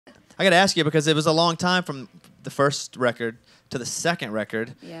I got to ask you because it was a long time from the first record to the second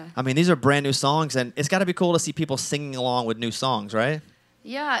record. Yeah. I mean, these are brand new songs, and it's got to be cool to see people singing along with new songs, right?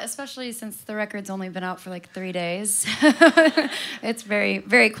 Yeah, especially since the record's only been out for like 3 days. It's very,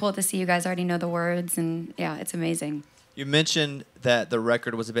 very cool to see you guys already know the words, and yeah, it's amazing. You mentioned that the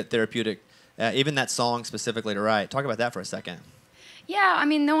record was a bit therapeutic, even that song specifically to write. Talk about that for a second. Yeah, I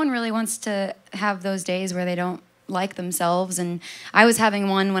mean, no one really wants to have those days where they don't like themselves, and I was having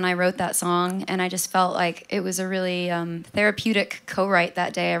one when I wrote that song, and I just felt like it was a really therapeutic co-write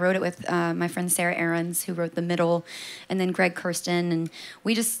that day. I wrote it with my friend Sarah Aarons, who wrote the middle, and then Greg Kirsten, and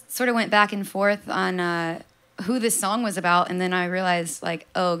we just sort of went back and forth on who this song was about, and then I realized, like,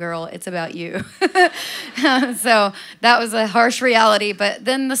 oh, girl, it's about you. So that was a harsh reality, but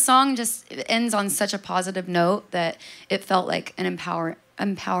then the song just ends on such a positive note that it felt like an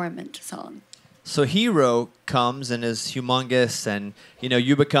empowerment song. So Hero comes and is humongous, and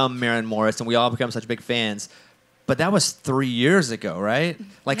you become Maren Morris, and we all become such big fans. But that was 3 years ago, right?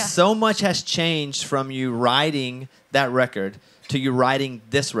 Like so much has changed from you writing that record to you writing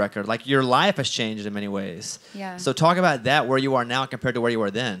this record. Like your life has changed in many ways. Yeah. So talk about that, where you are now compared to where you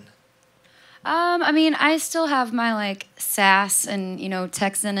were then. I mean, I still have my like sass and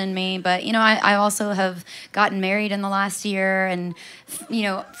Texan in me, but I also have gotten married in the last year and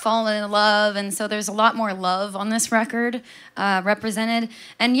fallen in love, and so there's a lot more love on this record represented.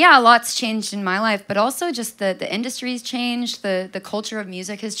 And yeah, a lot's changed in my life, but also just the industry's changed, the culture of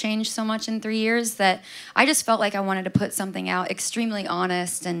music has changed so much in 3 years that I just felt like I wanted to put something out extremely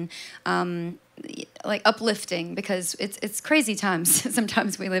honest and like uplifting, because it's crazy times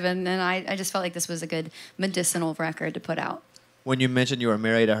sometimes we live in, and I just felt like this was a good medicinal record to put out. When you mentioned you were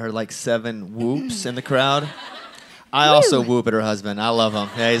married, I heard like 7 whoops in the crowd. I also whoop at her husband. I love him.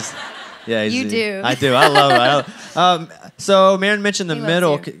 Yeah, you do. I do. I love him. So Maren mentioned the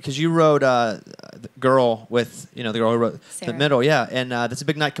middle because you wrote Girl with, the girl who wrote Sarah. The Middle. Yeah, and that's a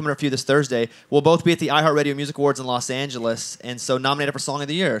big night coming up for you this Thursday. We'll both be at the iHeartRadio Music Awards in Los Angeles, and so nominated for Song of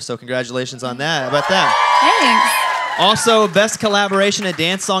the Year. So congratulations on that. How about that? Thanks. Also, Best Collaboration and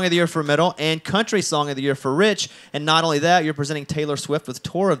Dance Song of the Year for Middle and Country Song of the Year for Rich. And not only that, you're presenting Taylor Swift with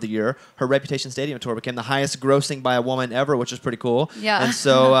Tour of the Year. Her Reputation Stadium Tour became the highest grossing by a woman ever, which is pretty cool. Yeah. And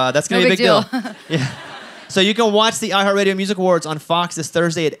so that's going to be a big deal. Yeah. So you can watch the iHeartRadio Music Awards on Fox this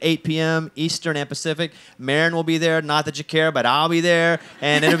Thursday at 8 p.m. Eastern and Pacific. Maren will be there. Not that you care, but I'll be there.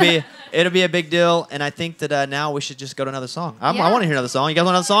 And it'll be a big deal. And I think that now we should just go to another song. I want to hear another song. You guys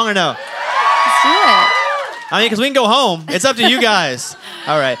want another song or no? Let's do it. I mean, because we can go home. It's up to you guys.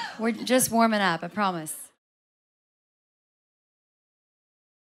 All right. We're just warming up, I promise.